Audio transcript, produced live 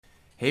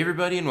Hey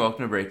everybody and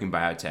welcome to Breaking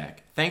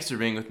Biotech. Thanks for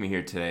being with me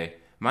here today.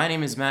 My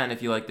name is Matt and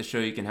if you like the show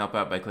you can help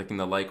out by clicking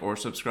the like or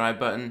subscribe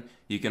button.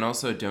 You can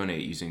also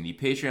donate using the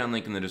Patreon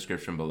link in the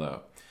description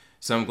below.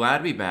 So I'm glad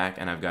to be back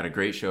and I've got a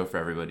great show for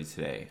everybody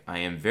today. I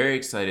am very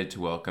excited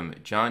to welcome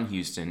John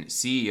Houston,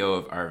 CEO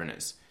of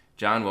Arvinas.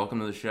 John,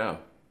 welcome to the show.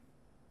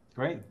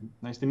 Great.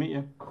 Nice to meet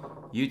you.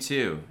 You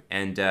too.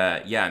 And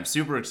I'm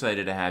super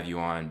excited to have you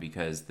on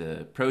because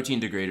the protein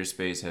degrader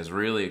space has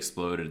really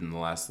exploded in the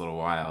last little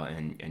while,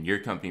 and your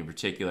company in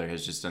particular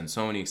has just done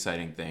so many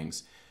exciting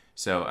things.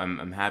 So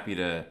I'm happy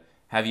to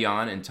have you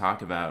on and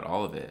talk about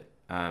all of it.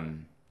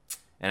 And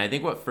I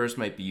think what first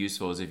might be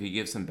useful is if you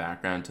give some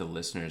background to the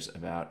listeners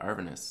about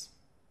Arvinas.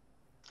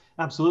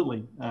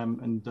 Absolutely.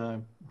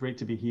 Great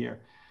to be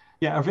here.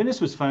 Yeah, Arvinas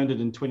was founded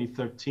in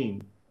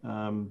 2013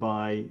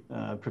 by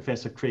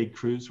Professor Craig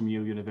Crews from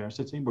Yale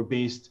University. We're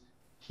based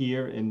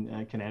here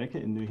in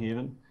Connecticut, in New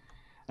Haven.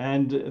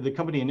 And the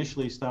company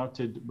initially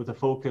started with a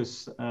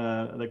focus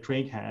that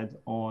Craig had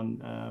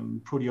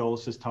on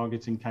proteolysis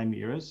targeting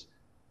chimeras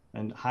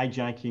and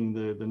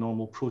hijacking the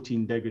normal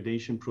protein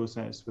degradation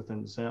process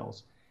within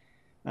cells.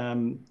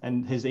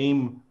 And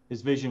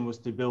his vision was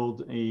to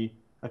build a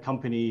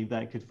company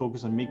that could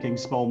focus on making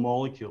small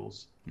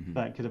molecules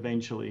that could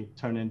eventually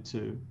turn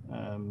into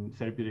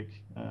therapeutic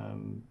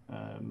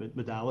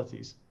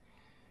modalities.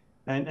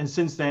 And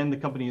since then, the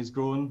company has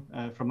grown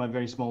from a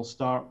very small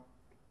start.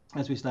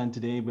 As we stand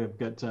today, we've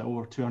got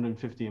over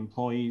 250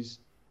 employees,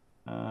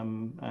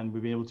 and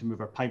we've been able to move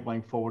our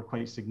pipeline forward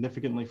quite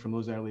significantly from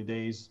those early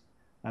days,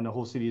 and a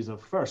whole series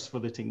of firsts for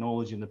the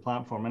technology and the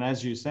platform. And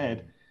as you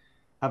said,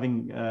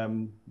 having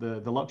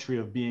the luxury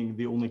of being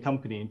the only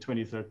company in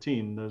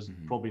 2013, there's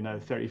probably now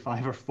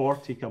 35 or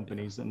 40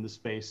 companies in the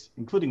space,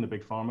 including the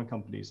big pharma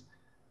companies,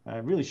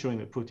 really showing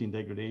that protein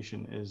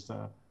degradation is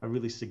a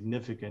really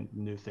significant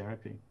new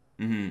therapy.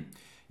 Mm-hmm.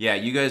 Yeah,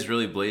 you guys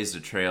really blazed a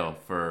trail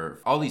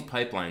for all these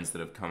pipelines that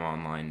have come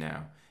online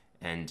now.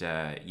 And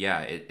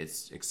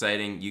it's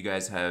exciting. You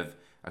guys have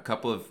a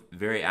couple of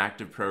very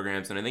active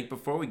programs. And I think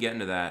before we get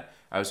into that,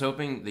 I was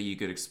hoping that you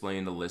could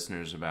explain to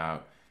listeners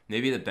about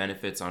maybe the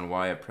benefits on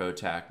why a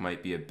PROTAC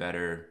might be a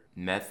better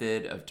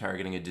method of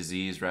targeting a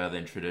disease rather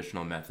than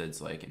traditional methods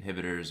like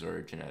inhibitors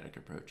or genetic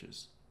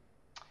approaches.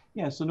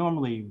 Yeah, so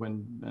normally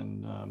when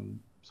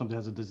somebody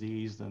has a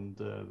disease and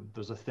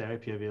there's a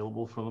therapy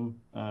available for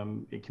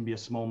them, it can be a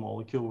small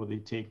molecule where they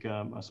take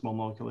a small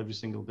molecule every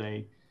single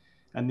day.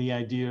 And the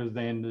idea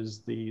then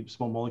is the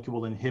small molecule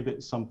will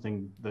inhibit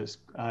something that's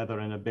either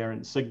an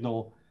aberrant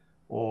signal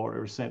or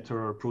a receptor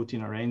or a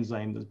protein or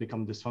enzyme that's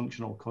become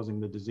dysfunctional, causing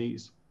the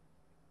disease.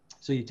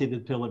 So you take the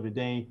pill every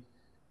day.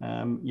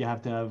 You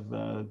have to have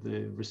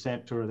the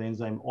receptor or the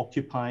enzyme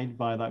occupied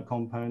by that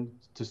compound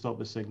to stop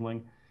the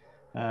signaling.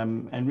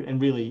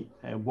 And really,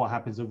 what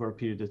happens over a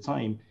period of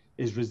time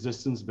is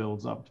resistance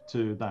builds up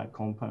to that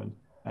compound,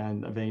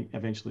 and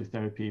eventually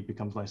therapy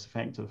becomes less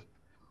effective.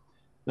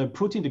 Now,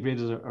 protein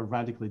degraders are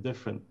radically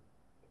different.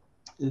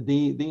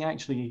 They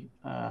actually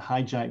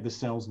hijack the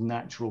cell's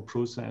natural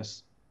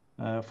process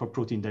for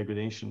protein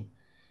degradation.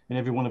 In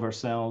every one of our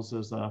cells,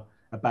 there's a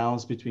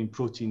balance between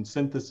protein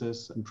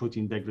synthesis and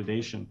protein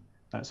degradation.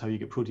 That's how you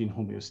get protein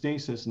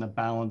homeostasis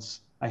and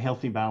a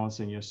healthy balance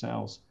in your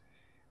cells.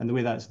 And the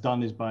way that's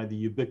done is by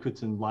the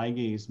ubiquitin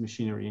ligase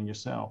machinery in your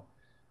cell.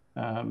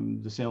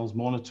 The cells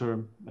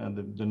monitor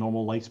the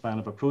normal lifespan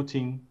of a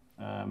protein.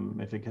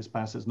 If it gets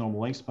past its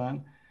normal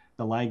lifespan,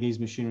 the ligase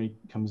machinery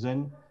comes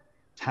in,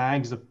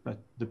 tags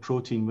the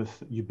protein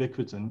with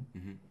ubiquitin.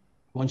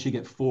 Once you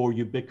get 4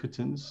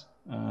 ubiquitins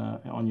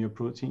on your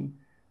protein,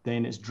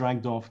 then it's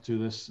dragged off to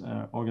this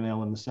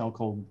organelle in the cell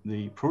called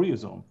the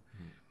proteasome.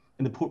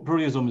 And the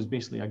proteasome is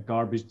basically a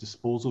garbage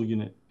disposal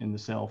unit in the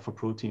cell for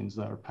proteins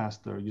that are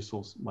past their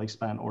useful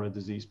lifespan or a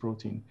disease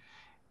protein.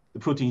 The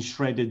protein's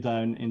shredded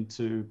down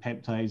into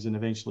peptides and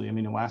eventually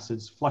amino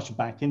acids, flushed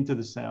back into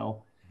the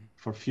cell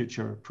for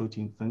future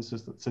protein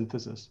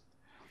synthesis.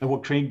 And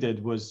what Craig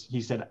did was he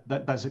said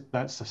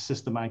that's a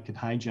system I could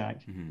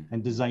hijack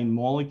and design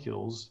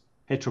molecules,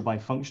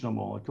 heterobifunctional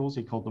molecules.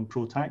 He called them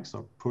PROTACs,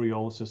 or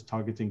proteolysis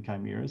targeting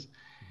chimeras.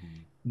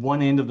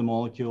 One end of the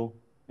molecule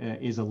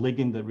is a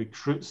ligand that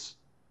recruits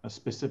a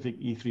specific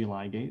E3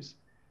 ligase.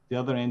 The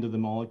other end of the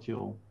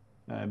molecule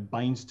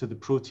binds to the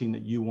protein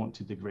that you want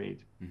to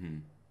degrade.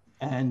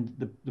 And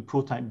the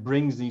PROTAC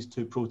brings these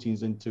two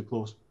proteins into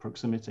close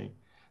proximity,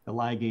 the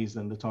ligase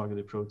and the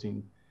targeted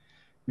protein.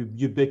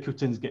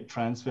 Ubiquitins get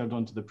transferred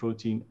onto the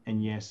protein,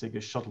 and yes, it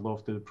gets shuttled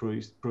off to the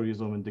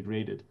proteasome and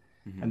degraded.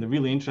 And the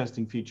really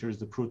interesting feature is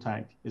the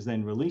PROTAC is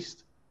then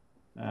released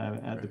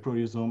at the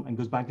proteasome and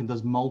goes back and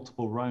does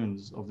multiple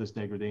rounds of this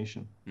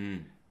degradation.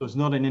 So it's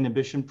not an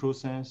inhibition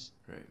process.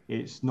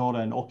 It's not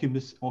an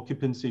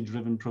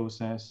occupancy-driven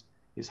process.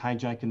 It's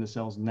hijacking the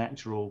cell's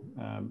natural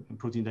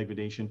protein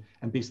degradation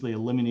and basically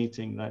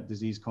eliminating that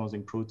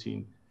disease-causing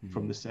protein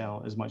from the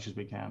cell as much as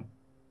we can.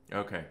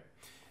 Okay.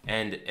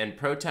 And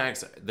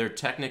PROTACs, they're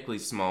technically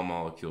small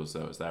molecules,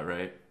 though, is that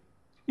right?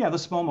 Yeah, the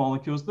small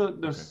molecules, they're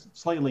Okay.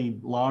 slightly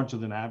larger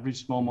than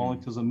average small Mm-hmm.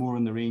 molecules, and more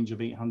in the range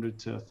of 800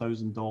 to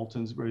 1,000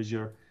 Daltons, whereas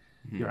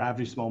Mm-hmm. your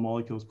average small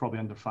molecule is probably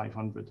under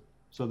 500.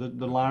 So they're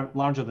Okay.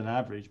 larger than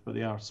average, but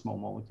they are small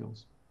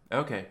molecules.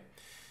 Okay.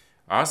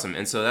 Awesome.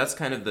 And so that's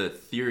kind of the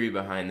theory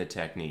behind the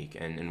technique.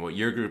 And what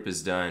your group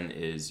has done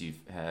is you've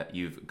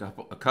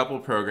a couple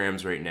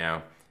programs right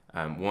now,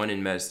 one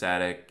in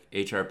metastatic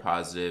HR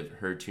positive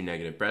HER2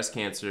 negative breast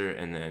cancer,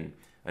 and then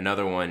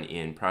another one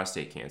in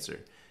prostate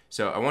cancer.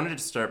 So I wanted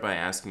to start by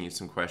asking you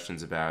some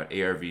questions about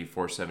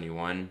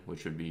ARV-471,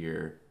 which would be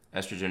your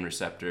estrogen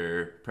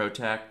receptor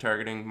PROTAC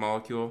targeting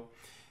molecule.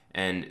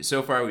 And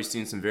so far, we've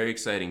seen some very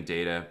exciting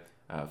data,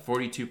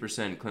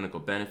 42% clinical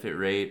benefit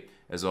rate,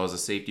 as well as a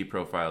safety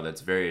profile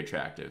that's very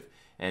attractive.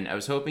 And I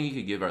was hoping you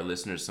could give our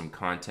listeners some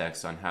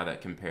context on how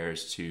that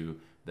compares to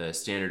the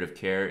standard of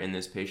care in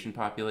this patient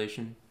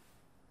population.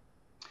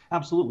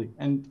 Absolutely.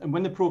 And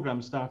when the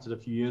program started a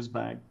few years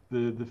back,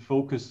 the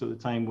focus at the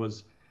time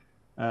was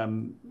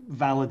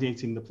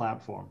validating the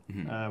platform,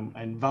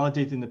 and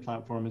validating the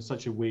platform in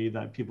such a way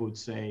that people would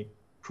say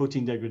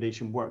protein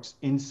degradation works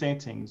in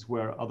settings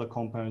where other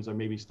compounds are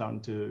maybe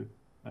starting to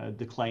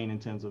decline in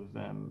terms of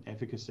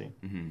efficacy.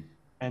 Mm-hmm.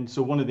 And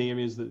so one of the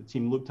areas that the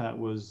team looked at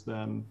was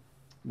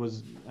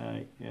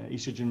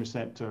estrogen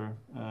receptor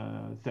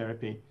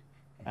therapy,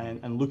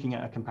 and looking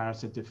at a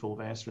comparison to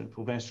fulvestrant.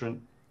 Fulvestrant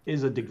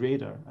is a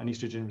degrader, an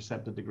estrogen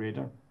receptor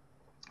degrader.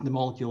 The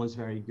molecule is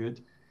very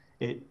good.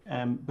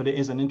 But it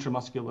is an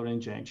intramuscular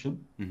injection.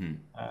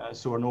 Mm-hmm.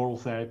 So an oral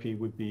therapy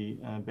would be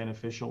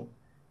beneficial.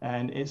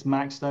 And it's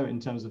maxed out in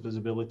terms of its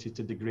ability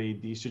to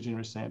degrade the estrogen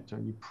receptor.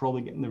 You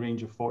probably get in the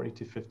range of 40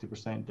 to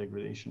 50%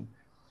 degradation.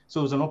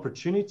 So there's an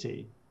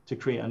opportunity to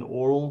create an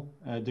oral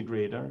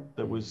degrader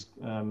that was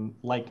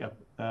like a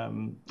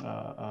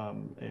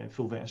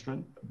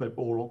fulvestrant, but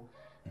oral,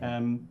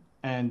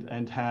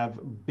 and have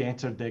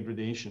better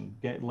degradation,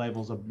 get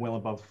levels of well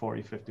above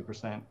 40,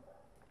 50%.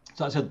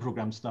 So that's how the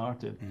program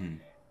started. Mm-hmm.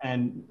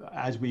 And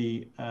as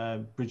we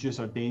produce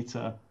our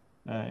data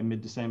in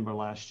mid-December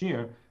last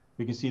year,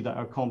 we can see that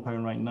our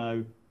compound right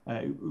now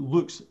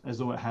looks as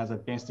though it has a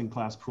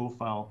best-in-class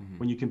profile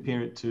when you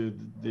compare it to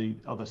the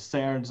other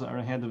SERDs that are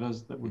ahead of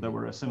us that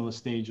were a similar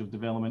stage of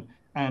development,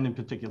 and in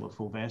particular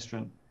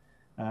fulvestrant.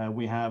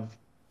 We have,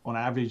 on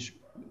average,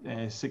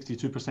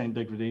 62%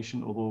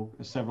 degradation, although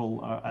several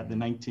are at the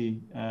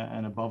 90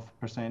 and above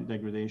percent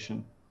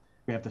degradation.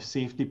 We have the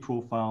safety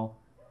profile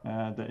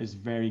that is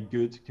very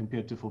good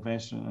compared to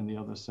fulvestrant and the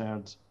other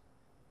SERDs.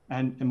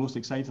 And most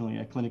excitingly,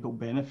 a clinical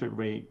benefit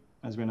rate,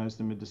 as we announced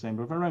in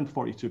mid-December, of around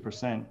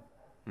 42%,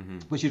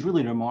 which is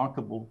really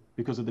remarkable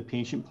because of the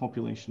patient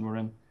population we're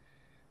in.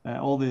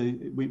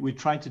 We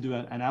tried to do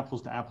an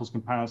apples-to-apples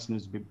comparison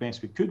as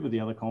best we could with the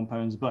other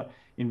compounds, but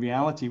in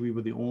reality, we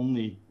were the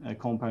only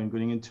compound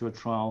going into a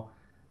trial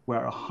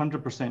where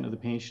 100% of the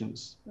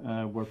patients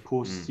were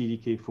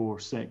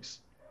post-CDK4/6,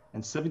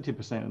 and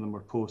 70% of them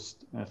were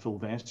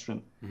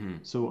post-fulvestrant.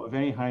 So a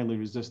very highly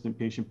resistant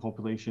patient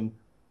population,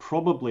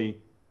 probably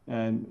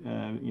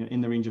in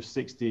the range of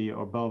 60%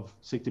 or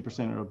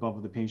above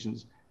of the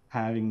patients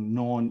having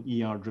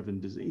non-ER driven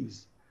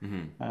disease.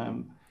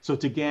 So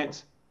to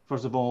get,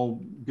 first of all,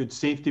 good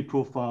safety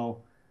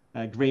profile,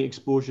 great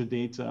exposure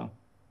data,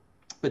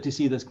 but to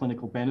see this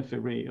clinical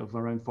benefit rate of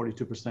around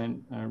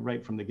 42%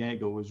 right from the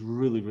get-go was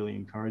really, really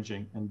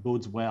encouraging and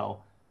bodes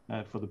well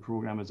for the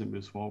program as it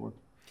moves forward.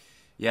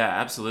 Yeah,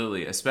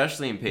 absolutely,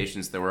 especially in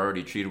patients that were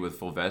already treated with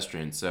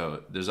fulvestrant.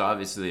 So there's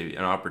obviously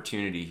an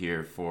opportunity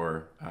here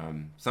for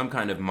some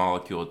kind of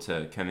molecule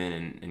to come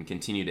in and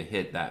continue to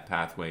hit that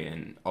pathway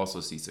and also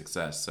see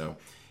success. So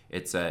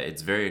it's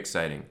very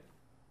exciting.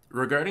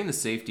 Regarding the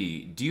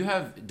safety,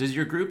 does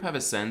your group have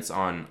a sense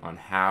on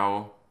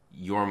how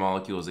your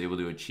molecule is able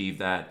to achieve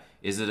that?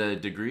 Is it a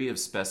degree of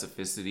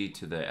specificity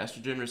to the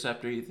estrogen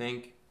receptor, you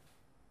think?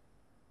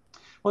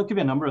 Well, it could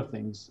be a number of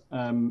things,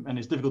 and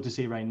it's difficult to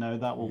say right now.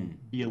 That will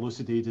be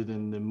elucidated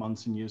in the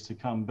months and years to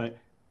come. But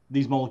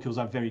these molecules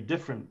are very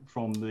different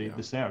from the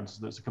SERDs.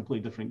 That's a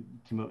completely different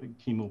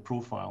chemo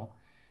profile.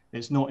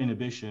 It's not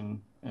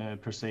inhibition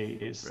per se,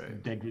 it's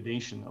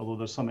degradation, although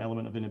there's some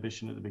element of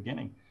inhibition at the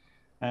beginning.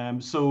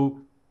 The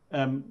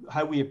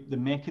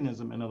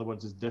mechanism, in other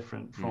words, is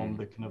different from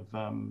the kind of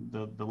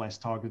the less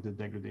targeted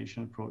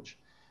degradation approach.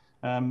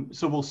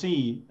 So we'll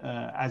see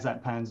as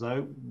that pans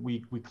out. We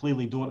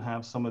clearly don't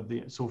have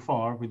so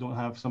far, we don't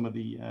have some of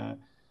the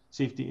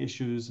safety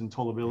issues and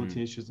tolerability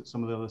issues that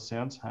some of the other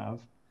SERDs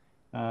have.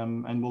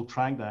 And we'll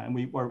track that. And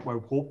we're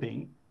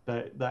hoping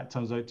that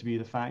turns out to be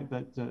the fact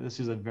that this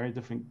is a very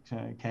different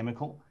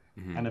chemical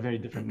and a very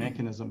different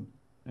mechanism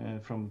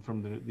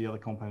from the other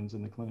compounds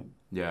in the clinic.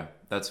 Yeah,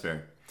 that's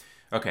fair.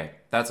 Okay,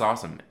 that's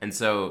awesome. And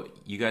so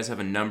you guys have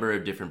a number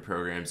of different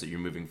programs that you're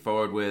moving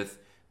forward with.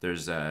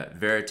 There's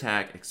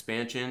VERITAC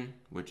expansion,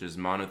 which is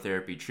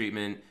monotherapy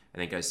treatment. I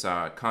think I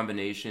saw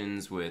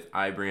combinations with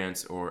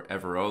Ibrance or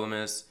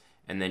everolimus.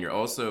 And then you're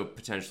also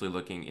potentially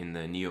looking in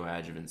the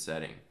neoadjuvant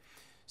setting.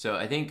 So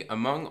I think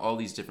among all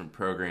these different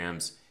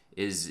programs,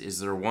 Is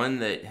there one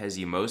that has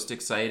you most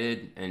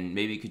excited? And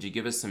maybe could you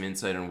give us some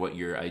insight on what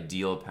your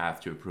ideal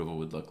path to approval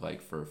would look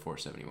like for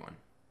 471?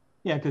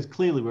 Yeah, because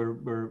clearly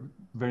we're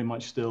very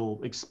much still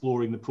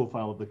exploring the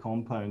profile of the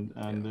compound,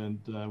 and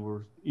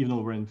we're, even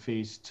though we're in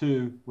phase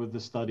 2 with the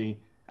study,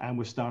 and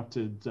we've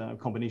started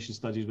combination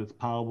studies with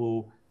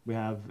Palbo, we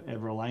have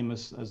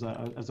everolimus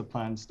as a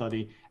planned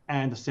study,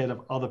 and a set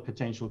of other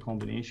potential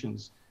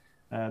combinations.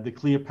 The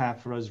clear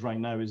path for us right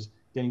now is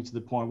getting to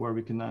the point where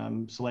we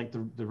can select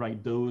the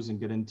right dose and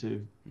get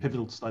into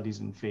pivotal studies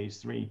in phase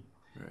 3.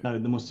 Right. Now,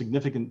 the most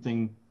significant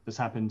thing that's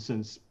happened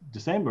since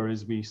December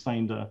is we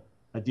signed a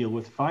deal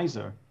with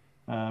Pfizer,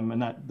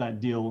 and that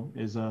deal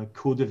is a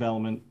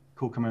co-development,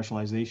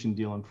 co-commercialization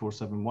deal on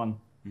 471.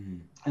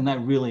 And that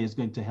really is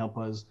going to help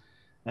us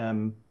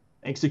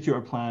execute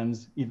our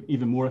plans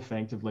even more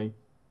effectively,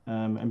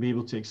 and be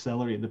able to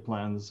accelerate the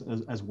plans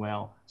as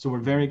well. So we're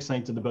very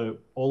excited about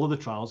all of the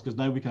trials, because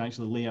now we can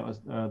actually lay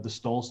out the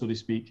stall, so to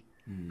speak,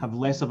 have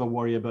less of a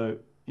worry about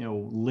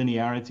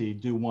linearity,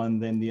 do one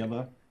then the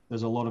other.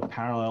 There's a lot of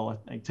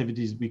parallel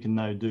activities we can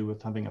now do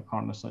with having a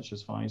partner such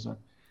as Pfizer.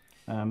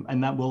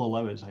 And that will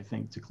allow us, I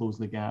think, to close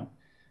the gap.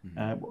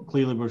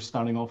 Clearly, we're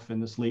starting off in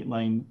this late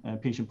line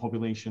patient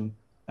population.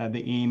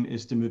 The aim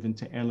is to move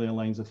into earlier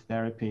lines of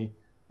therapy,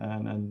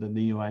 and the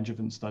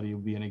neoadjuvant study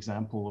will be an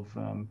example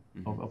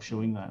of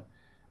showing that.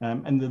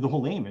 And the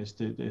whole aim is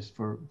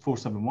for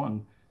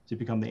 471 to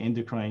become the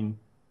endocrine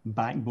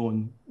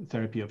backbone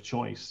therapy of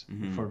choice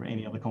for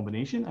any other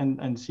combination,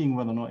 and seeing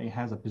whether or not it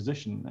has a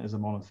position as a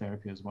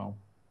monotherapy as well.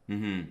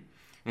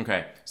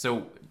 Okay,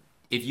 so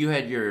if you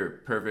had your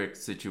perfect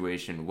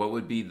situation, what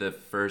would be the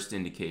first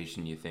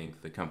indication you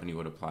think the company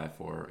would apply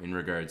for in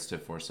regards to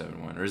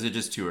 471? Or is it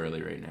just too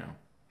early right now?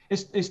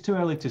 It's too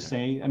early to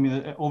say. I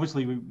mean,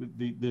 obviously,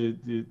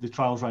 the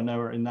trials right now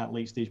are in that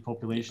late stage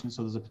population,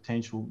 so there's a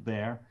potential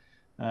there.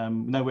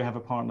 Now we have a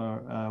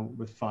partner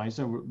with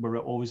Pfizer. We're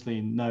obviously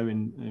now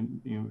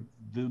in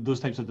those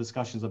types of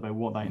discussions about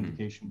what that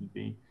indication would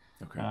be.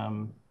 Okay.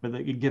 But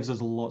it gives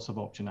us lots of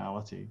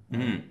optionality,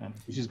 and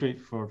which is great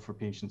for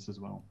patients as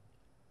well.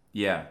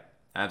 Yeah,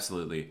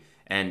 absolutely.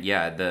 And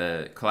yeah,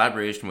 the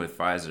collaboration with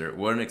Pfizer,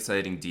 what an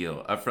exciting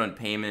deal. Upfront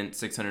payment,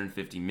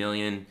 $650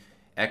 million,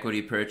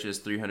 equity purchase,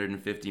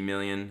 $350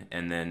 million,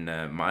 and then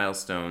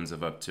milestones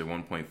of up to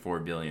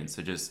 $1.4 billion.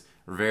 So just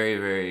very,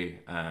 very,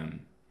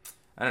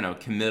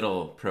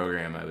 committal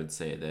program, I would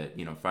say, that,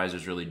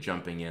 Pfizer's really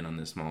jumping in on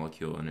this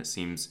molecule, and it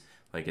seems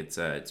like it's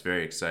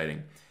very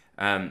exciting.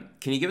 Can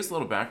you give us a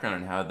little background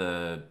on how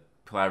the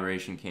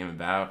collaboration came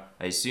about?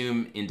 I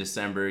assume in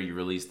December you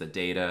released the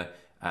data.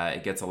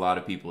 It gets a lot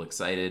of people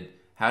excited.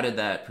 How did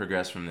that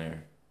progress from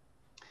there?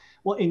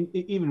 Well,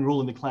 even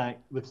rolling the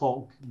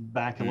clock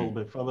back a little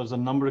bit further, there's a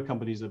number of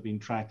companies that have been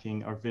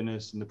tracking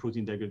Arvinas in the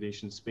protein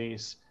degradation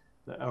space.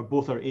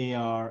 Both our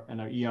AR and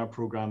our ER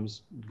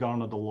programs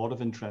garnered a lot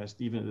of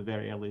interest, even at the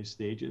very earliest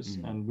stages.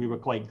 And we were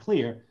quite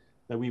clear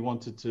that we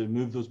wanted to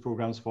move those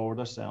programs forward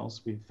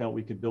ourselves. We felt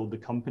we could build the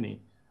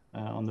company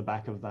on the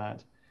back of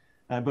that.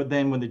 But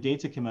then when the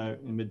data came out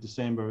in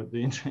mid-December,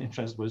 the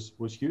interest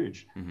was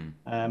huge.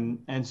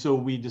 And so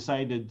we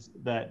decided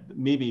that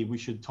maybe we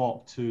should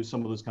talk to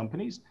some of those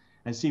companies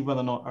and see whether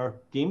or not our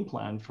game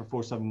plan for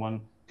 471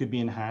 could be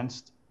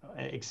enhanced,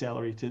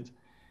 accelerated.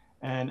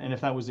 And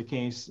if that was the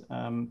case,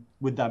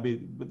 would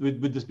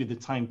this be the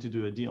time to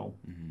do a deal?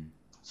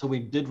 So we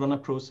did run a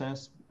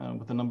process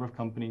with a number of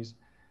companies.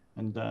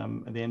 And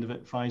at the end of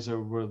it,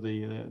 Pfizer were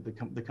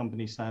the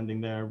company standing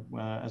there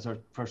as our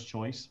first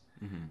choice.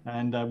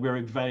 And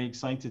we're very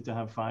excited to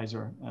have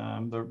Pfizer.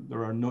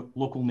 There are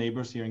local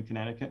neighbors here in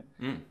Connecticut.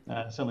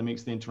 Certainly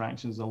makes the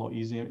interactions a lot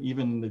easier,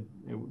 even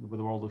with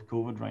the world of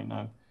COVID right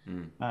now.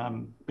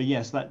 But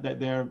yes, that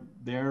their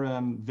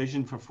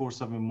vision for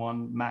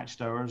 471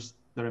 matched ours.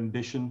 Their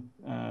ambition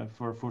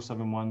for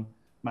 471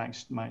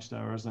 matched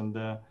ours,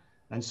 and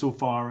so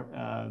far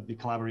the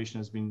collaboration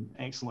has been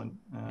excellent,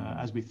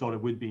 as we thought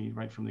it would be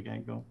right from the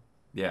get-go.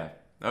 Yeah.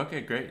 Okay,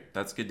 great.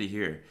 That's good to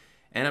hear.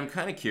 And I'm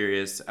kind of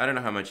curious, I don't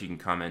know how much you can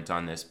comment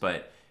on this,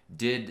 but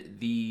did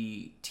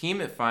the team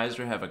at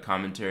Pfizer have a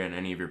commentary on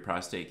any of your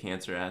prostate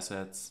cancer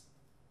assets?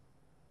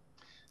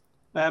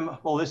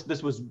 Well,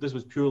 this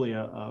was purely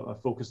a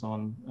focus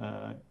on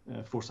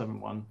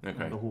 471.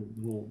 Okay.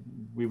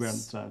 We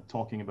weren't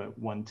talking about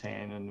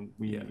 110, and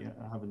we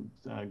haven't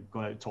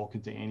gone out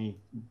talking to any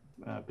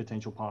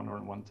potential partner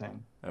on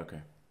 110.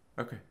 Okay.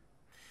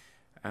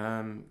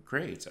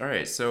 Great. All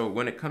right. So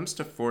when it comes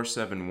to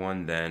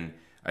 471, then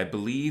I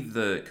believe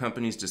the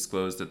company's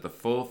disclosed that the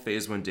full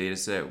phase 1 data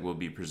set will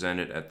be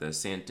presented at the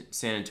San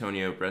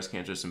Antonio Breast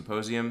Cancer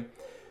Symposium,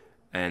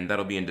 and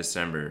that'll be in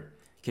December.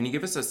 Can you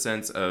give us a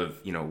sense of,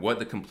 what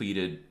the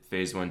completed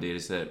phase 1 data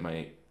set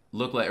might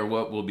look like, or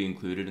what will be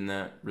included in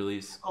that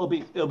release? It'll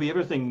be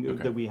everything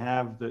that we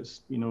have.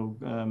 That's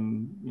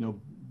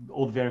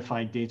all the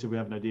verified data we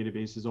have in our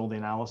databases. All the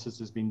analysis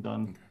has been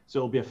done. So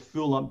it'll be a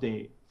full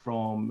update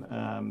from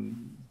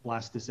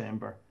last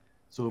December.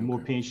 So more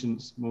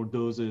patients, more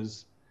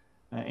doses,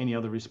 any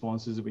other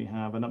responses that we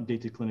have, an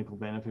updated clinical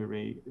benefit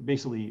rate,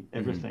 basically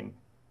everything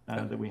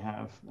that we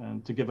have,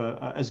 and to give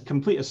as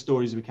complete a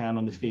story as we can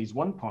on the phase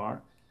 1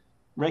 part,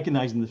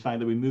 recognizing the fact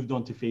that we moved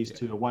on to phase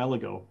 2 a while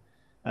ago.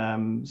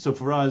 So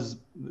for us,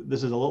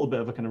 this is a little bit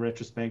of a kind of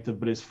retrospective,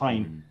 but it's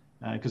fine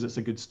because it's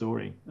a good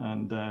story.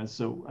 And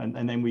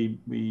then we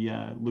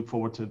look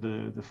forward to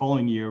the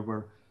following year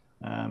where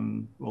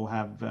we'll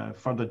have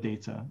further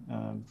data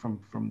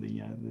from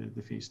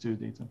the phase 2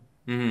 data.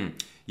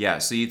 Yeah,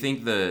 so you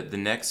think the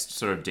next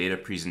sort of data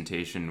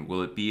presentation,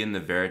 will it be in the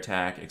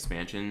VERITAC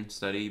expansion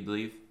study, you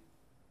believe?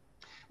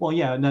 Well,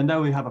 yeah,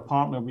 now we have a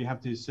partner, we have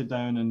to sit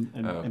down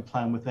and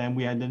plan with them.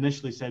 We had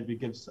initially said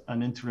we'd give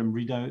an interim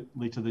readout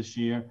later this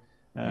year.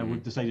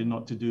 We've decided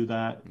not to do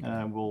that.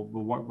 We'll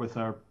work with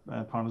our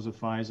partners at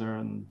Pfizer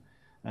and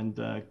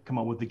come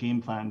up with the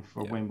game plan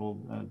for when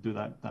we'll do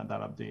that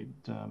update.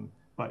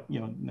 But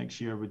next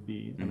year would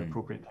be an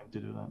appropriate time to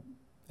do that.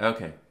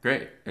 Okay,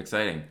 great,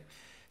 exciting.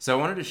 So I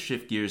wanted to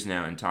shift gears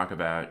now and talk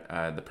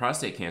about the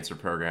prostate cancer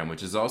program,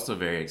 which is also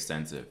very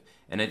extensive.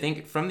 And I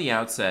think from the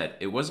outset,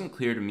 it wasn't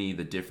clear to me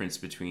the difference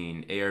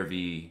between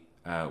ARV-110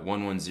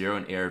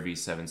 and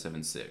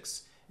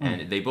ARV-776.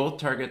 And they both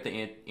target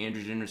the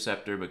androgen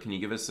receptor, but can you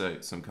give us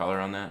some color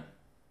on that?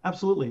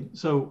 Absolutely.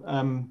 So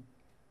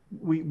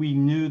we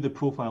knew the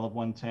profile of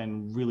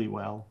 110 really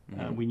well.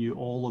 We knew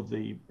all of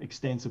the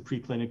extensive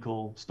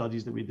preclinical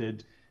studies that we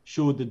did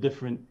showed the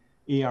different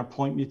AR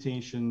point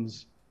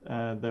mutations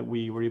that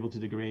we were able to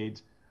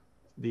degrade,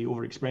 the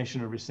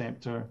overexpression of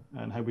receptor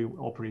and how we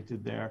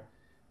operated there.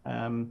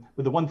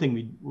 But the one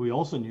thing we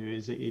also knew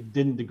is that it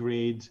didn't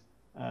degrade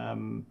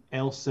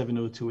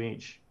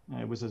L702H,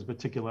 was a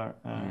particular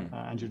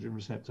androgen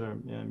receptor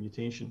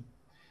mutation.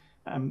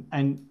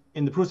 And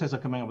in the process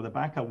of coming up with a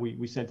backup,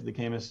 we said to the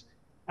chemists,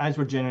 as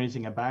we're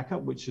generating a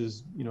backup, which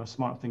is a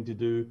smart thing to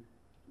do,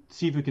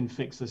 see if we can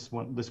fix this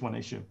one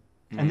issue.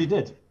 And they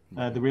did.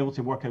 They were able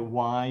to work out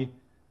why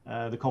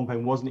the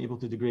compound wasn't able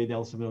to degrade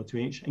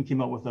L702H and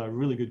came up with a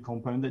really good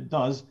compound that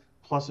does,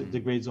 plus it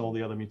degrades all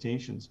the other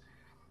mutations.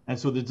 And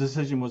so the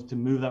decision was to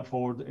move that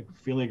forward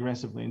fairly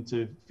aggressively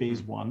into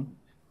phase 1.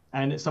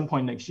 And at some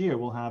point next year,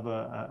 we'll have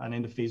an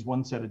end of phase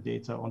 1 set of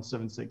data on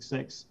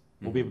 766.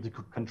 We'll be able to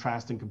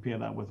contrast and compare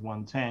that with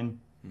 110.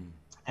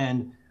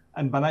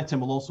 And by that time,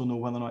 we'll also know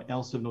whether or not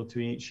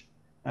L702H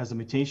as a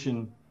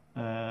mutation,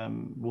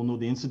 we'll know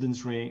the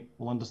incidence rate.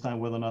 We'll understand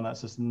whether or not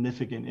that's a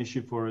significant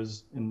issue for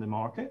us in the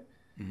market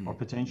or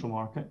potential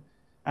market.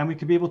 And we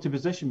could be able to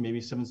position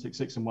maybe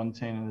 766 and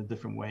 110 in a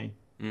different way.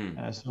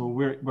 So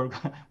we're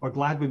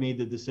glad we made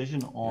the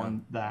decision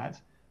on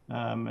that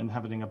and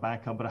having a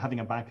backup, but having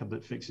a backup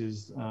that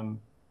fixes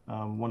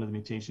one of the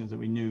mutations that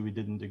we knew we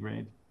didn't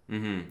degrade.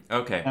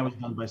 Okay. That was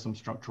done by some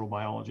structural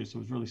biology, so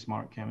it was really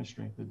smart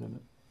chemistry that did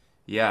it.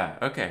 Yeah.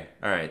 Okay.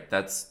 All right.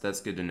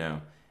 That's good to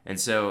know. And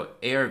so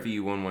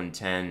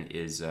ARV-1110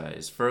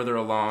 is further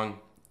along.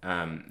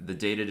 The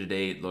data to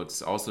date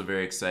looks also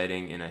very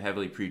exciting in a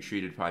heavily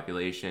pretreated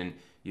population.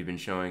 You've been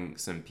showing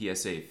some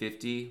PSA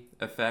 50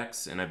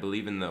 effects, and I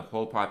believe in the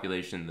whole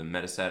population, the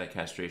metastatic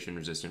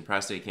castration-resistant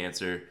prostate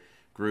cancer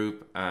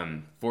group,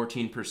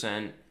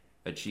 14%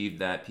 achieved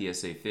that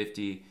PSA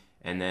 50,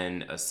 and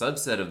then a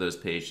subset of those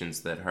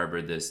patients that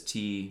harbored this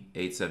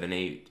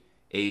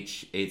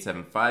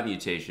T878H875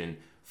 mutation,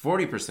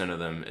 40% of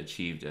them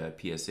achieved a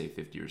PSA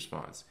 50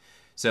 response.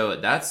 So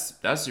that's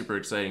super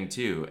exciting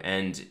too.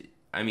 And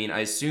I mean, I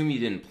assume you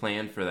didn't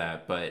plan for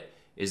that, but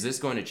is this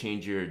going to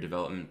change your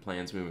development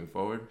plans moving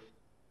forward?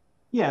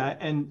 Yeah,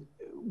 and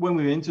when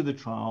we went into the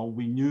trial,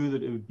 we knew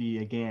that it would be,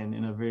 again,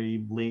 in a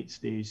very late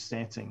stage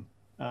setting.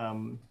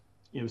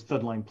 It was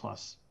third line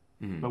plus.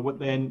 But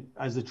then,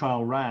 as the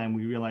trial ran,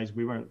 we realized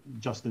we weren't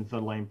just in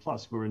third line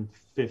plus, we were in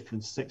fifth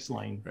and sixth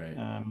line. Right.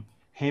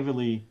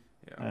 Heavily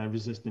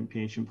resistant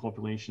patient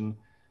population.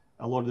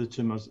 A lot of the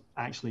tumors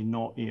actually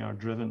not AR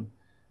driven.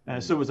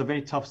 So it was a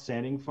very tough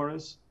setting for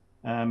us.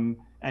 And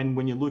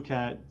when you look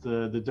at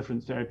the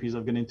different therapies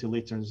I've gone into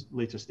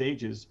later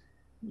stages,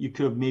 you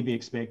could have maybe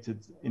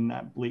expected in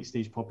that late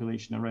stage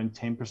population around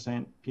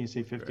 10%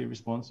 PSA 50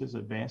 responses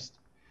at best.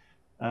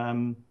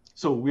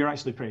 So we were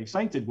actually pretty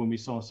excited when we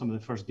saw some of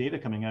the first data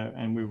coming out,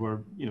 and we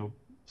were,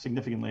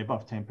 significantly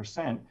above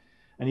 10%,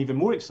 and even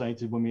more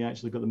excited when we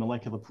actually got the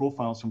molecular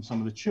profiles from some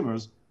of the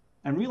tumors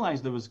and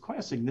realized there was quite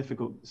a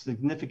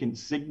significant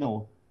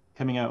signal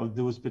coming out of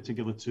those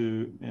particular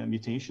two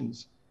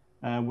mutations.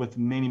 With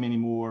many, many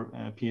more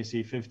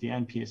PSA 50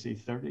 and PSA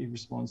 30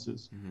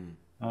 responses.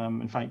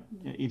 In fact,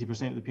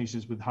 80% of the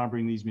patients with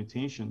harboring these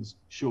mutations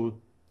show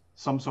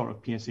some sort of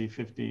PSA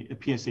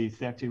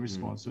 30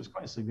 response. So it's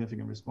quite a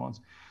significant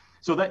response.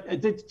 So that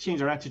it did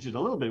change our attitude a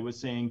little bit with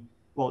saying,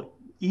 well,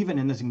 even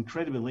in this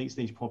incredibly late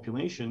stage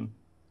population,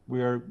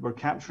 we're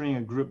capturing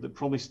a group that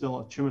probably still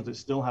have tumors that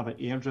still have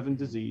an AR-driven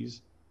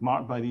disease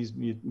marked by these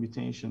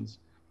mutations.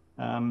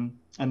 And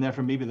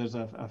therefore, maybe there's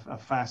a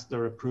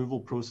faster approval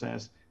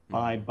process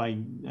by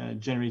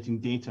generating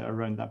data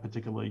around that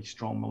particularly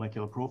strong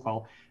molecular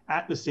profile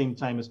at the same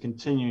time as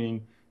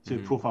continuing to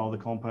profile the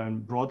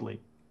compound broadly.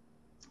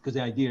 because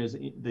the idea is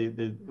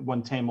the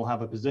 110 will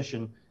have a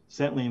position,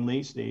 certainly in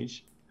late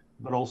stage,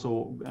 but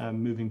also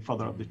moving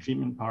further up the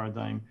treatment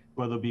paradigm,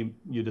 where there'll be,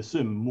 you'd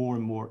assume, more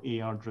and more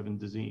AR-driven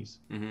disease.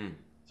 Mm-hmm.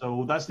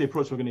 So that's the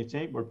approach we're going to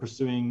take. We're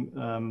pursuing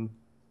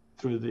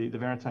through the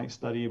Veritac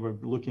study. We're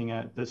looking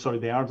at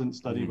the Ardent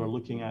study. We're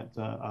looking at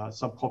a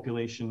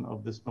subpopulation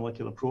of this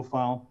molecular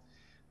profile.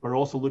 We're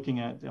also looking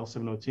at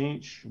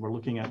L702H. We're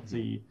looking at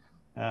the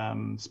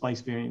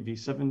splice variant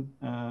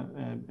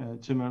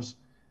V7 tumors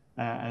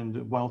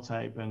and wild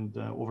type and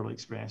overly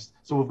expressed.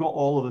 So we've got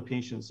all of the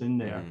patients in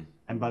there.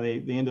 And by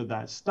the end of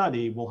that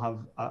study, we'll have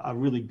a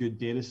really good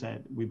data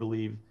set, we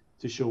believe,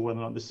 to show whether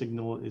or not the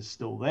signal is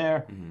still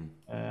there,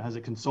 has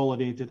it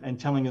consolidated, and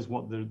telling us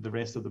what the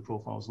rest of the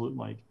profiles look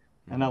like.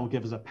 And that will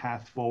give us a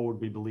path forward,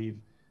 we believe,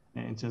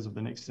 in terms of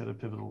the next set of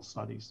pivotal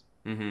studies.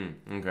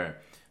 Okay.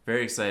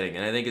 Very exciting.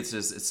 And I think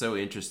it's so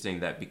interesting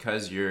that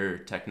because your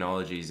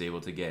technology is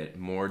able to get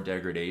more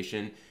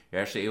degradation,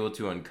 you're actually able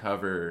to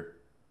uncover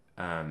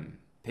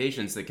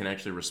patients that can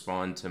actually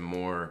respond to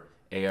more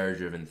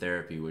AR-driven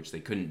therapy, which they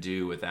couldn't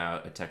do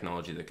without a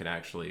technology that could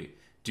actually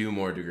do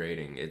more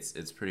degrading.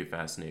 It's pretty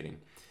fascinating.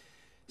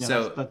 Yeah,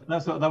 so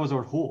that was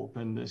our hope,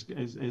 and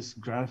it's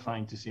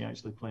gratifying to see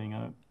actually playing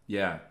out.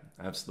 Yeah,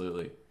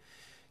 absolutely.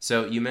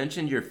 So you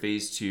mentioned your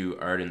phase 2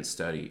 Ardent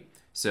study.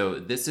 So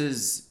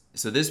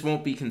this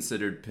won't be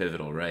considered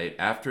pivotal, right?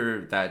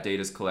 After that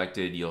data is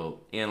collected,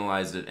 you'll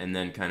analyze it and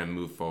then kind of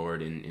move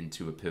forward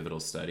into a pivotal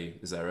study.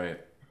 Is that right?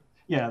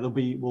 Yeah,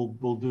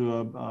 we'll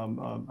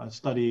do a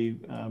study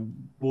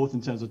both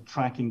in terms of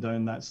tracking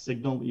down that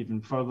signal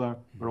even further,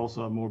 but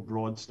also a more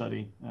broad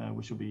study,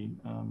 which will be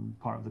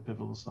part of the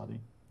pivotal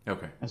study.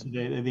 Okay. And so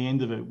at the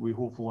end of it, we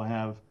hopefully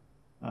have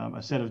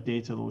a set of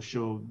data that will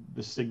show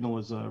the signal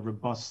is a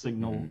robust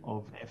signal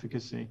of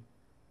efficacy,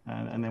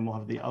 and then we'll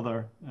have the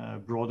other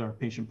broader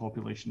patient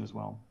population as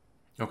well.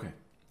 Okay,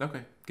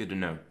 good to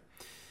know.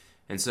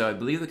 And so I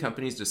believe the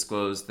company's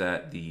disclosed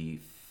that the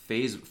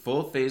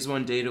full phase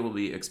 1 data will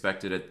be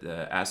expected at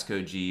the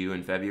ASCO GU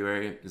in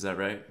February. Is that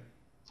right?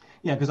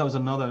 Yeah, because that was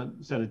another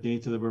set of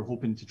data that we're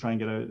hoping to try and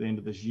get out at the end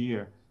of this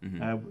year,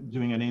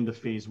 doing an end of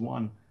phase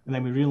 1. And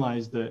then we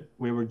realized that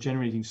we were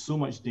generating so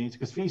much data,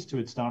 because phase 2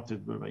 had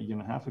started about a year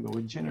and a half ago.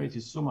 We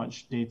generated so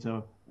much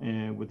data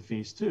with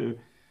phase 2.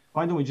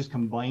 Why don't we just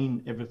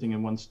combine everything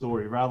in one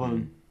story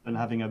rather than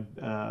having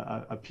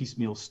a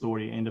piecemeal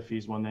story, end of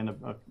phase 1, then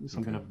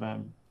some kind of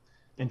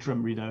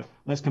interim readout?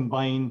 Let's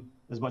combine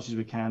as much as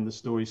we can the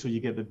story so you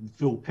get the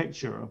full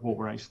picture of what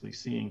we're actually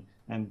seeing,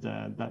 and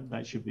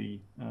that should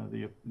be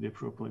the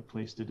appropriate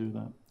place to do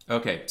that.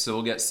 Okay, so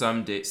we'll get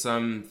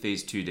some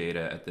phase 2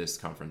 data at this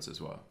conference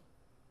as well.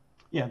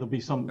 Yeah, there'll be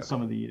some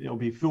of the, it'll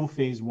be full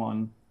phase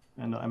 1,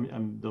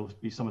 and there'll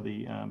be some of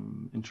the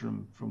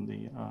interim from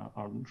the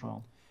Ardent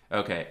trial.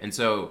 Okay, and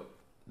so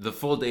the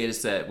full data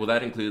set, will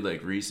that include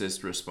like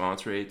RECIST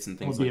response rates and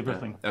things like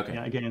everything. that? Okay.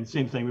 Yeah, again,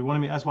 same thing.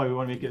 That's why we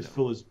want to make it as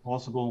full as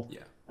possible.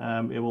 Yeah.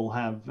 It will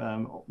have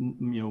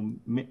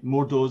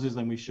more doses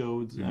than we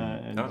showed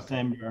in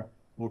December,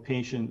 more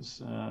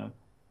patients,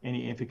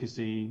 any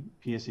efficacy,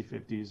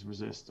 PSA50s,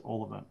 RECIST,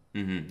 all of that.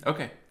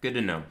 Okay, good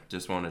to know.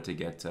 Just wanted to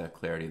get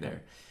clarity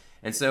there.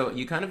 And so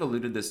you kind of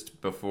alluded this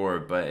before,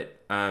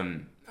 but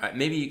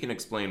maybe you can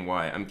explain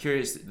why. I'm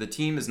curious, the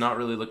team is not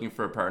really looking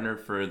for a partner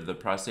for the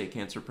prostate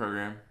cancer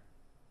program?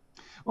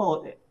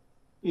 Well,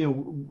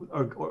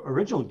 our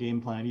original game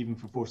plan, even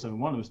for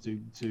 471, was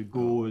to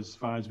go as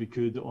far as we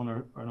could on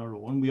our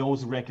own. We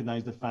always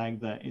recognized the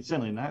fact that,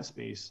 certainly in that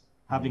space,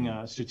 having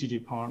a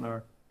strategic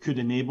partner could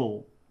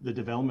enable the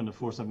development of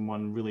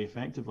 471 really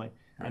effectively.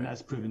 Right. And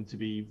that's proven to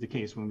be the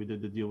case when we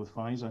did the deal with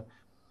Pfizer.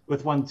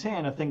 With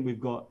 110, I think we've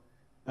got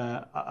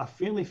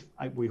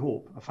we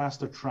hope, a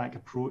faster track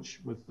approach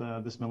with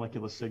this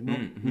molecular signal.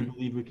 We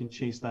believe we can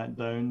chase that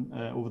down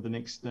over the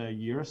next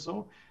year or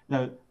so.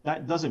 Now,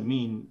 that doesn't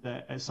mean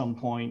that at some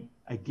point,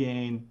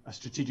 again, a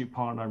strategic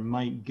partner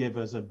might give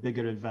us a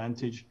bigger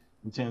advantage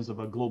in terms of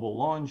a global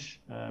launch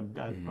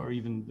or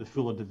even the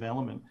fuller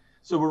development.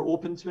 So we're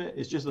open to it.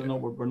 It's just that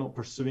we're not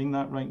pursuing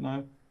that right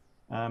now.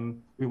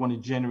 We want to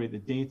generate the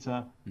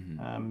data,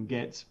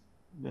 get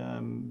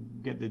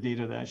the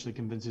data that actually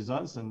convinces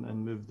us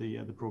and move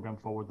the program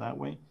forward that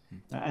way.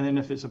 And then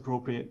if it's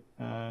appropriate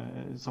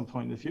at some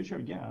point in the future,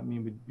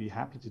 we'd be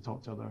happy to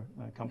talk to other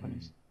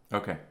companies.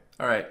 Okay.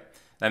 All right.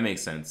 That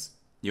makes sense.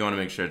 You want to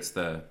make sure it's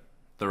the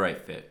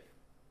right fit.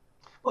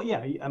 Well,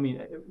 yeah.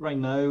 Right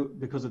now,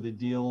 because of the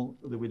deal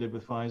that we did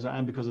with Pfizer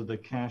and because of the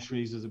cash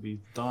raises that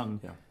we've done,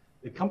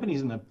 the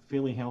company's in a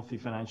fairly healthy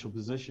financial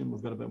position.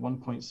 We've got about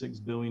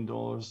 $1.6 billion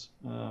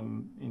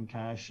in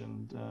cash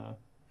and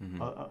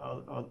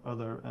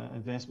other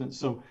investments.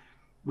 So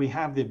we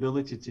have the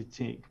ability to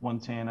take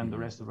 110 and the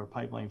rest of our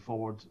pipeline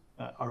forward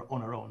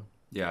on our own.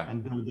 Yeah.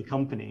 And build the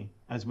company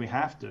as we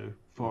have to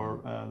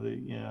for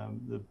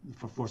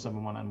for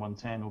 471 and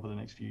 110 over the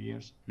next few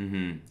years.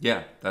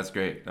 Yeah, that's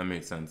great. That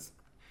makes sense.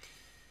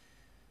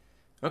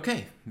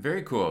 Okay,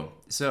 very cool.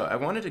 So I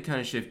wanted to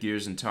kind of shift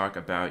gears and talk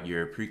about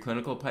your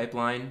preclinical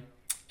pipeline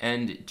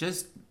and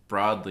just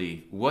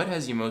broadly, what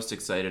has you most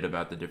excited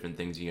about the different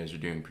things you guys are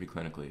doing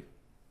preclinically?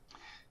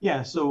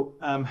 Yeah, so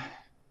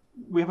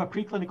we have a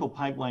preclinical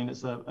pipeline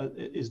that's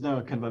is now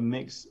a kind of a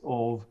mix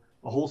of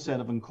a whole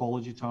set of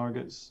oncology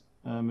targets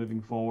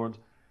moving forward,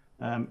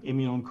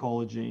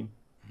 immuno-oncology,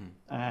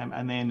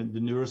 and then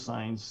the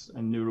neuroscience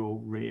and neuro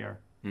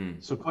rare.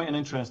 So quite an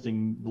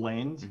interesting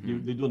blend.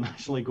 They don't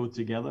actually go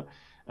together,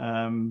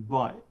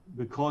 but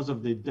because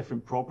of the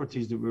different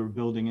properties that we were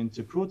building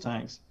into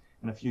PROTACs,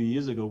 and a few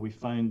years ago we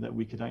found that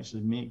we could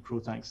actually make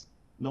PROTACs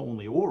not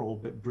only oral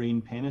but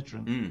brain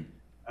penetrant.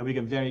 And we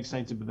got very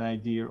excited with the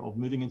idea of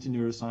moving into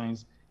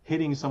neuroscience,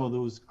 hitting some of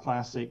those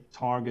classic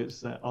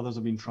targets that others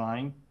have been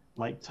trying,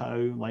 like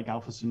tau, like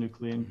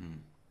alpha-synuclein,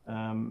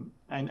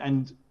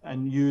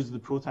 and use the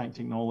PROTAC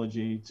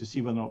technology to see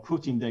whether or not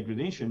protein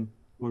degradation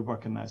would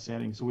work in that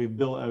setting. So we've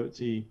built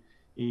out a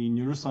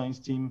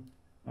neuroscience team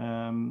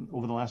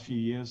over the last few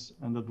years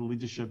under the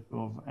leadership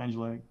of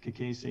Angela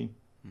Kikesi.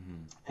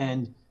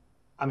 And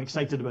I'm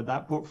excited about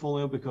that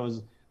portfolio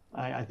because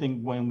I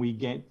think when we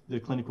get the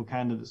clinical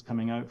candidates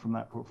coming out from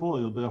that portfolio,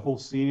 there'll be a whole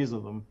series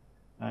of them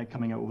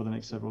coming out over the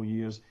next several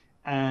years,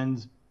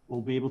 and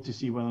we'll be able to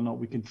see whether or not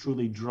we can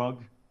truly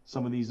drug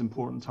some of these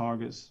important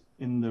targets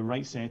in the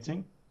right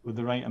setting with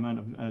the right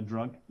amount of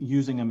drug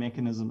using a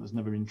mechanism that's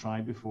never been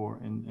tried before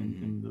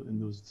in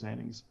those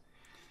settings.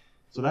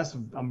 So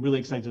I'm really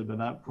excited about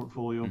that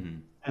portfolio.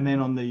 And then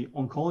on the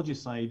oncology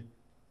side,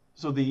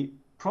 so the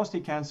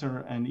prostate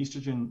cancer and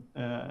estrogen,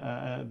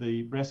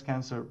 the breast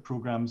cancer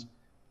programs,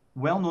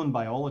 well-known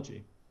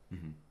biology.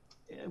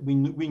 We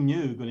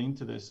knew going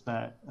into this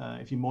that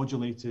if you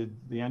modulated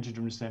the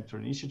androgen receptor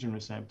and estrogen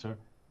receptor,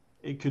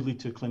 it could lead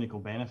to clinical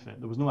benefit.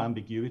 There was no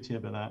ambiguity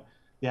about that.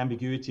 The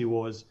ambiguity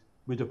was,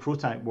 would a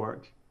PROTAC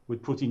work,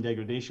 would protein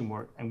degradation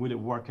work, and would it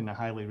work in a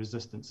highly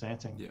resistant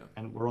setting?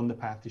 And we're on the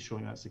path to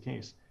showing that's the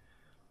case.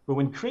 But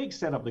when Craig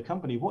set up the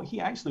company, what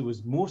he actually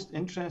was most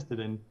interested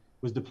in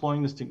was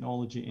deploying this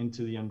technology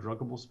into the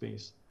undruggable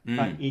space. In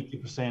fact,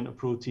 80% of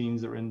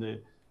proteins are in the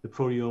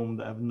proteome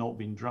that have not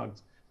been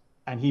drugged.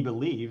 And he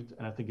believed,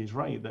 and I think he's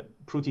right, that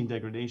protein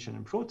degradation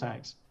in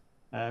PROTACs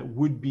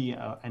would be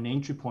an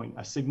entry point,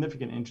 a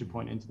significant entry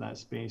point into that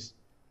space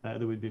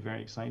that would be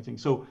very exciting.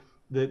 So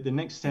the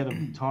next set of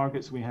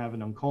targets we have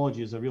in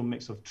oncology is a real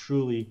mix of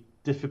truly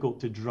difficult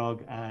to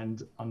drug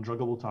and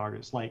undruggable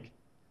targets like,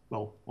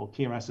 well,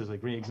 KRAS is a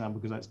great example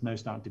because that's now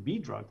starting to be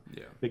drugged.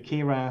 But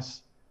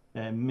KRAS,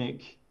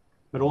 MYC,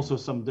 but also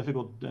some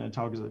difficult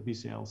targets like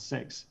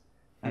BCL6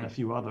 and a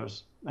few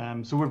others.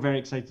 So we're very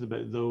excited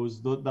about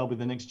those. That'll be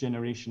the next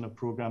generation of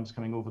programs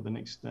coming over the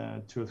next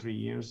 2 or 3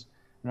 years.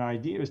 And our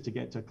idea is to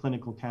get to a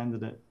clinical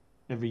candidate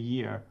every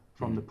year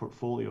from the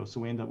portfolio. So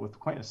we end up with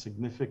quite a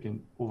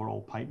significant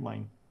overall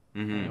pipeline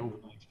over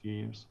the next few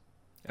years.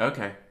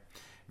 Okay,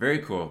 very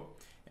cool.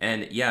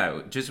 And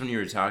yeah, just when you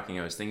were talking,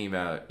 I was thinking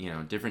about,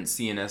 different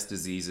CNS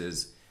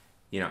diseases,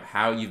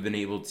 how you've been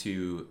able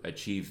to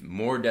achieve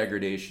more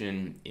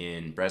degradation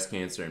in breast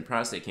cancer and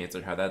prostate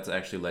cancer, how that's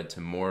actually led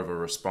to more of a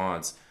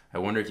response. I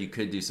wonder if you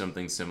could do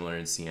something similar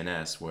in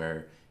CNS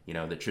where,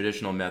 the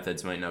traditional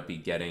methods might not be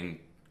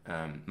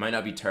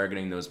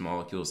targeting those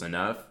molecules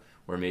enough,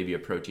 or maybe a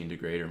protein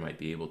degrader might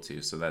be able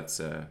to. So that's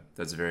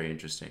very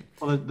interesting.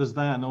 Well, there's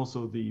that, and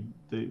also the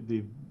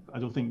I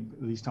don't think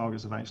these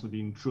targets have actually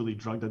been truly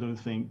drugged. I don't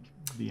think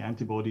the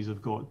antibodies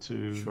have got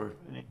to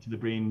the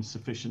brain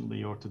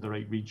sufficiently or to the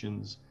right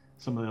regions.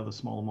 Some of the other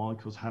smaller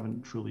molecules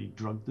haven't truly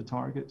drugged the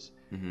targets.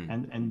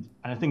 And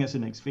I think that's the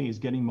next phase,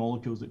 getting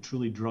molecules that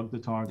truly drug the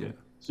target.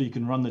 So you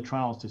can run the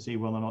trials to see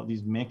whether or not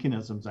these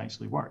mechanisms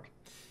actually work.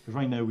 Because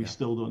right now we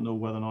still don't know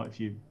whether or not if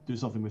you do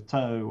something with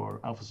tau or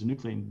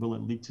alpha-synuclein, will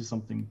it lead to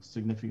something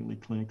significantly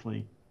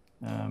clinically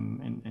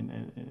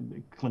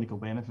in clinical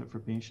benefit for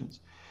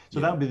patients. So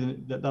that'll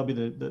be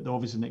the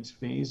obvious next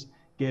phase,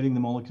 getting the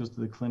molecules to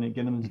the clinic,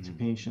 getting them into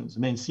patients,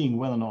 and then seeing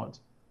whether or not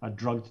a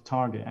drugged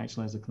target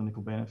actually has a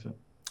clinical benefit.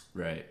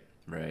 Right.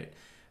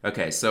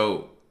 Okay,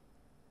 so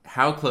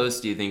how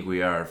close do you think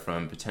we are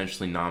from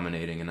potentially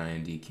nominating an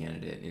IND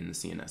candidate in the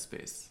CNS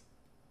space?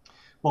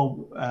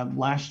 Well,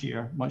 last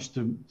year, much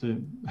to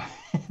the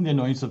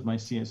annoyance of my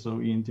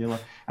CSO, Ian Taylor,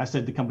 I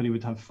said the company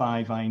would have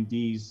 5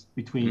 INDs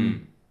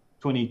between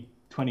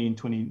 2020 and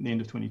the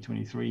end of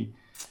 2023.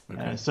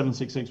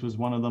 766 was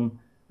one of them.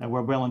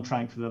 We're well on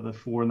track for the other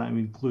 4, and that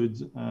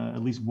includes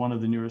at least one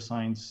of the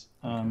neuroscience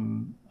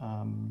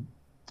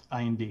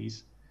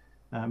INDs.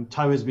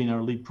 Tau has been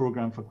our lead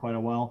program for quite a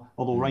while,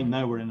 although right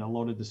now we're in a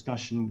lot of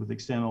discussion with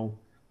external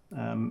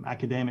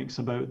academics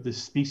about the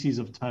species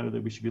of tau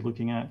that we should be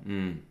looking at.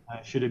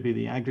 Should it be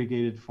the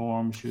aggregated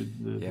form?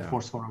 Should the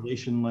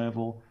phosphorylation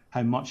level?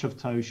 How much of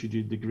tau should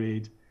you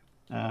degrade?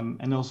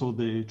 And also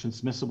the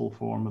transmissible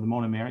form or the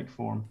monomeric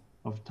form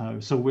of tau.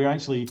 So we're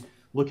actually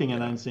looking at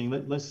that and saying,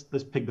 let's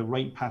pick the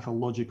right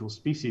pathological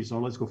species, or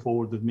let's go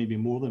forward with maybe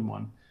more than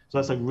one. So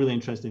that's a really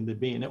interesting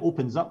debate, and it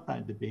opens up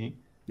that debate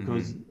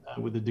because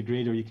with the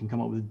degrader, you can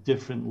come up with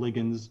different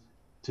ligands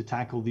to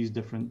tackle these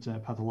different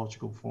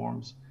pathological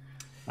forms.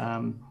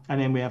 And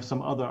then we have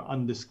some other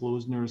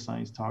undisclosed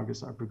neuroscience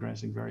targets that are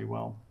progressing very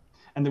well.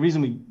 And the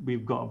reason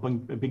we've got a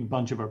big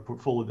bunch of our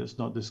portfolio that's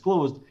not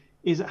disclosed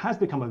is it has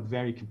become a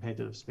very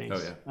competitive space.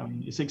 Oh, yeah. I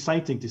mean, it's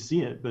exciting to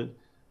see it, but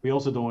we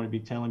also don't want to be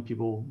telling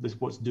people this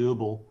what's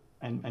doable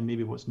and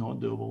maybe what's not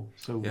doable.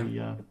 So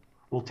Yeah.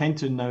 we'll tend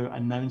to now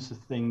announce the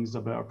things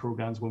about our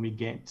programs when we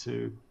get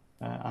to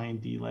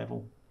IND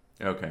level.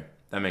 Okay,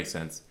 that makes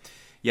sense.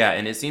 Yeah,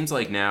 and it seems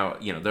like now,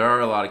 there are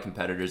a lot of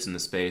competitors in the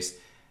space,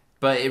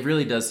 but it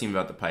really does seem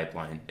about the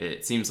pipeline.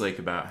 It seems like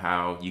about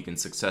how you can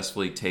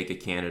successfully take a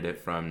candidate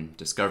from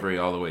discovery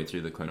all the way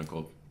through the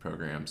clinical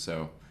program.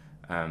 So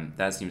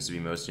that seems to be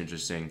most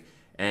interesting.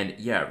 And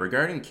yeah,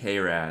 regarding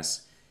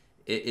KRAS,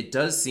 it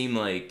does seem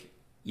like,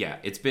 yeah,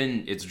 it's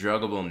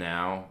druggable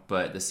now,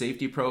 but the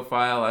safety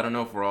profile, I don't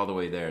know if we're all the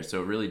way there.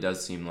 So it really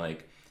does seem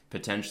like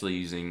potentially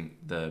using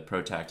the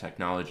PROTAC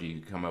technology, you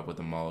could come up with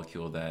a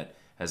molecule that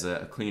has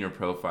a cleaner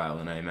profile,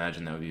 and I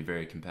imagine that would be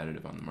very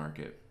competitive on the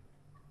market.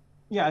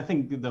 Yeah, I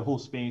think the whole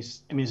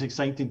space, I mean, it's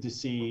exciting to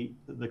see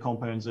the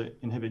compounds that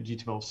inhibit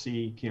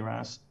G12C,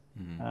 KRAS.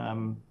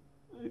 Mm-hmm.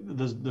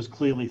 There's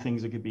clearly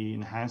things that could be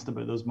enhanced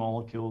about those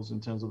molecules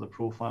in terms of the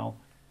profile.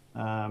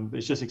 But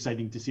it's just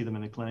exciting to see them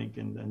in the clinic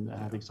and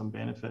having some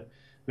benefit.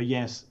 But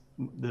yes,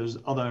 there's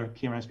other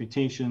KRAS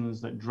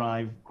mutations that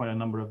drive quite a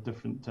number of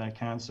different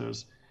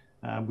cancers.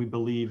 We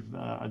believe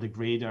a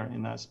degrader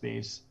in that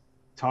space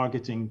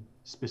targeting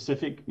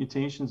specific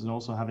mutations and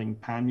also having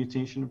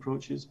pan-mutation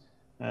approaches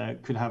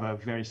could have a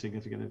very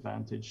significant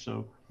advantage.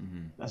 So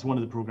that's one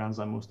of the programs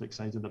I'm most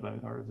excited about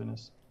at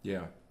Arvinas.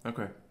 Yeah.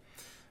 Okay.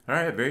 All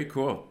right. Very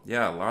cool.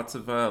 Yeah. Lots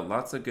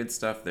of good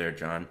stuff there,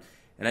 John.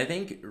 And I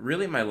think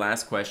really my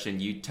last question,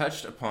 you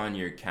touched upon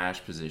your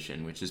cash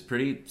position, which is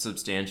pretty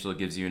substantial. It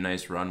gives you a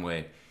nice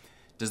runway.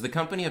 Does the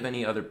company have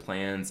any other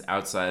plans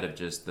outside of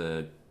just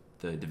the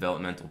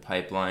developmental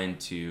pipeline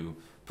to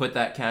put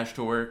that cash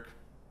to work?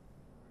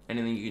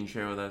 Anything you can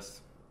share with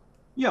us?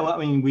 Yeah, well, I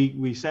mean,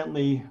 we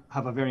certainly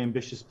have a very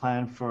ambitious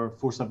plan for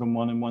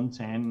 471 and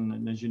 110.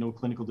 And as you know,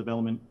 clinical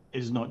development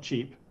is not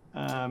cheap.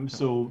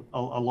 So a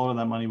lot of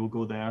that money will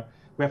go there.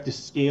 We have to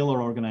scale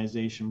our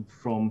organization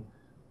from,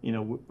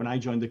 when I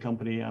joined the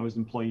company, I was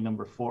employee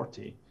number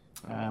 40.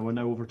 We're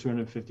now over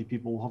 250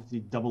 people. We'll have to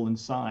double in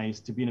size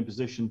to be in a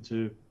position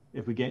to,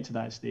 if we get to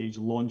that stage,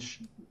 launch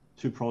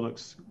 2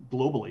 products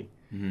globally.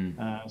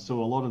 Mm-hmm.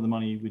 So a lot of the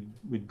money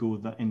would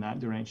go in that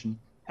direction.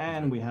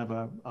 And we have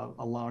a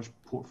large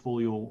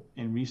portfolio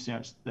in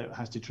research that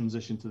has to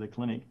transition to the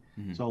clinic.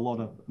 Mm-hmm. So a lot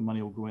of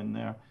money will go in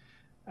there.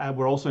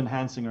 We're also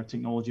enhancing our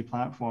technology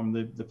platform.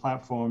 The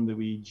platform that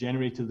we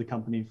generated the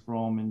company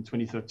from in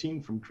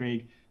 2013 from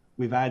Craig,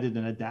 we've added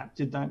and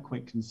adapted that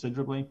quite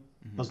considerably.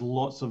 Mm-hmm. There's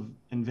lots of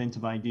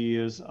inventive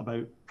ideas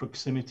about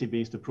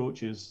proximity-based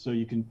approaches. So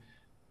you can,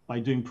 by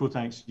doing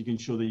PROTACs, you can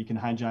show that you can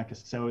hijack a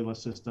cellular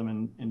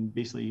system and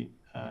basically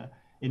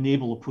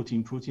enable a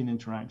protein-protein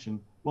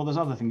interaction. Well, there's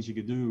other things you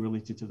could do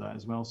related to that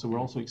as well. So we're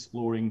also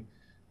exploring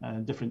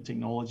different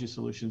technology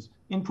solutions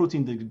in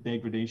protein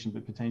degradation,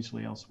 but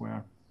potentially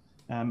elsewhere.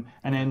 And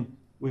then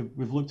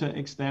we've looked at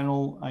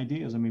external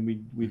ideas. I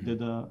mean, we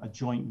did a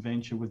joint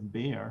venture with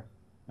Bayer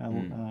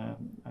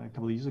a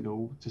couple of years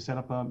ago to set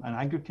up an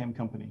agrochem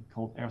company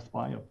called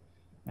EarthBio.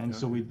 And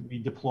so we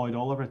deployed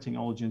all of our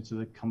technology into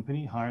the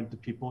company, hired the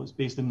people. It's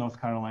based in North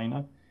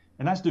Carolina.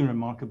 And that's doing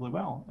remarkably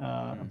well.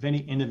 A very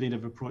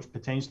innovative approach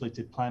potentially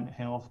to plant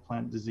health,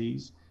 plant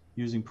disease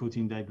using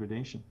protein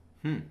degradation.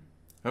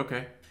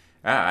 Okay.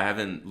 I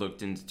haven't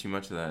looked into too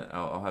much of that.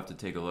 I'll have to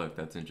take a look.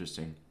 That's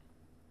interesting.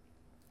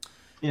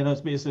 Yeah,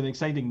 it's an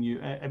exciting new.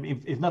 I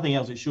mean, if nothing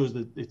else, it shows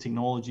that the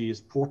technology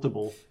is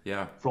portable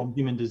from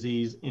human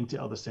disease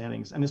into other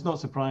settings. And it's not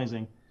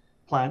surprising.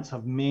 Plants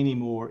have many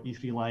more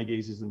E3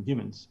 ligases than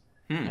humans.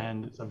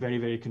 And it's a very,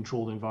 very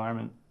controlled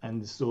environment.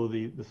 And so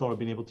the thought of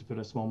being able to put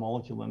a small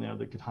molecule in there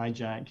that could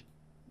hijack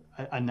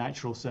a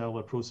natural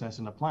cellular process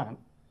in a plant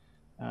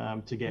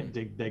to get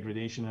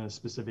degradation in a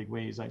specific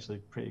way is actually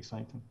pretty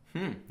exciting.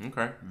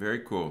 Okay, very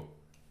cool.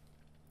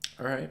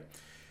 All right.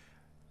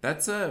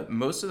 That's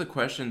most of the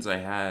questions I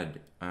had.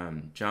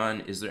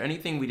 John, is there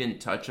anything we didn't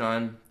touch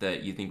on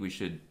that you think we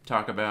should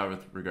talk about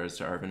with regards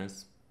to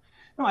Arvinas?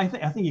 No, I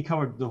think you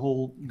covered the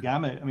whole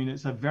gamut. I mean,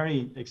 it's a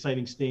very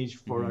exciting stage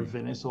for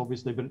Arvinas,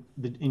 obviously, but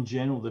in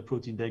general, the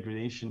protein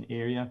degradation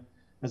area,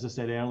 as I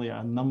said earlier,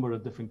 a number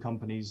of different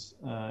companies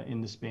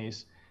in the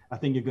space. I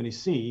think you're going to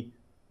see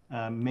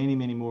many,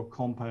 many more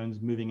compounds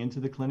moving into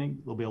the clinic.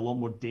 There'll be a lot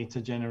more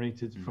data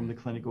generated from the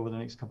clinic over the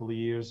next couple of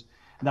years.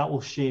 That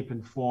will shape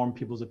and form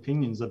people's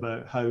opinions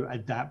about how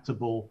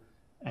adaptable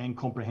and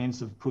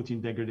comprehensive protein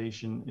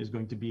degradation is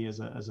going to be as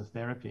a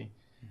therapy.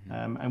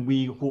 And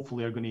we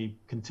hopefully are going to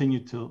continue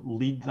to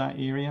lead that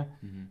area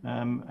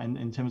and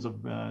in terms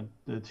of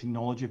the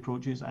technology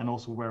approaches and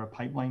also where our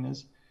pipeline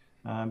is.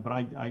 But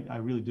I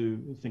really do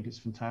think it's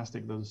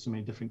fantastic. There's so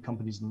many different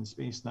companies in the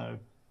space now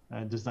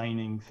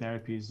designing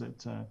therapies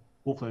that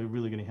hopefully are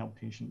really going to help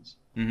patients.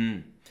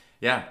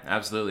 Yeah,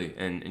 absolutely.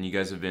 And you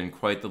guys have been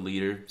quite the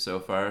leader so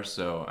far.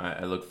 So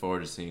I look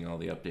forward to seeing all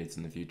the updates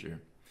in the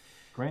future.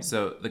 Great.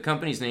 So the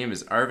company's name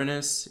is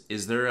Arvinus.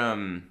 Is there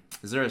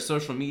a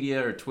social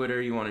media or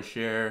Twitter you want to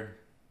share?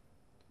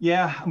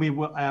 Yeah, I mean,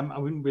 well, I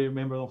wouldn't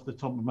remember off the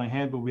top of my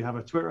head, but we have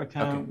a Twitter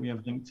account, Okay. we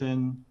have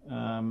LinkedIn,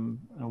 and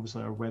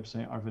obviously our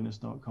website,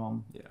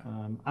 arvinus.com. Yeah.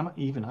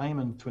 I am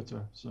on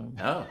Twitter, so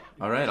Oh,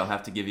 all right. I'll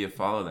have to give you a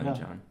follow then, yeah,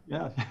 John.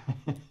 yeah,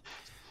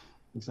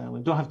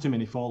 exactly. Don't have too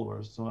many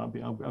followers, so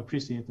I'll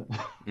appreciate it.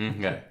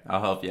 Okay,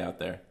 I'll help you out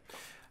there.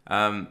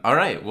 All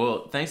right.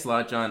 Well, thanks a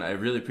lot, John. I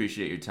really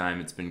appreciate your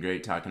time. It's been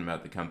great talking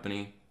about the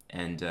company.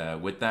 And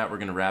with that, we're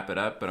going to wrap it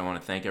up. But I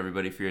want to thank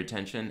everybody for your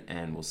attention,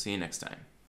 and we'll see you next time.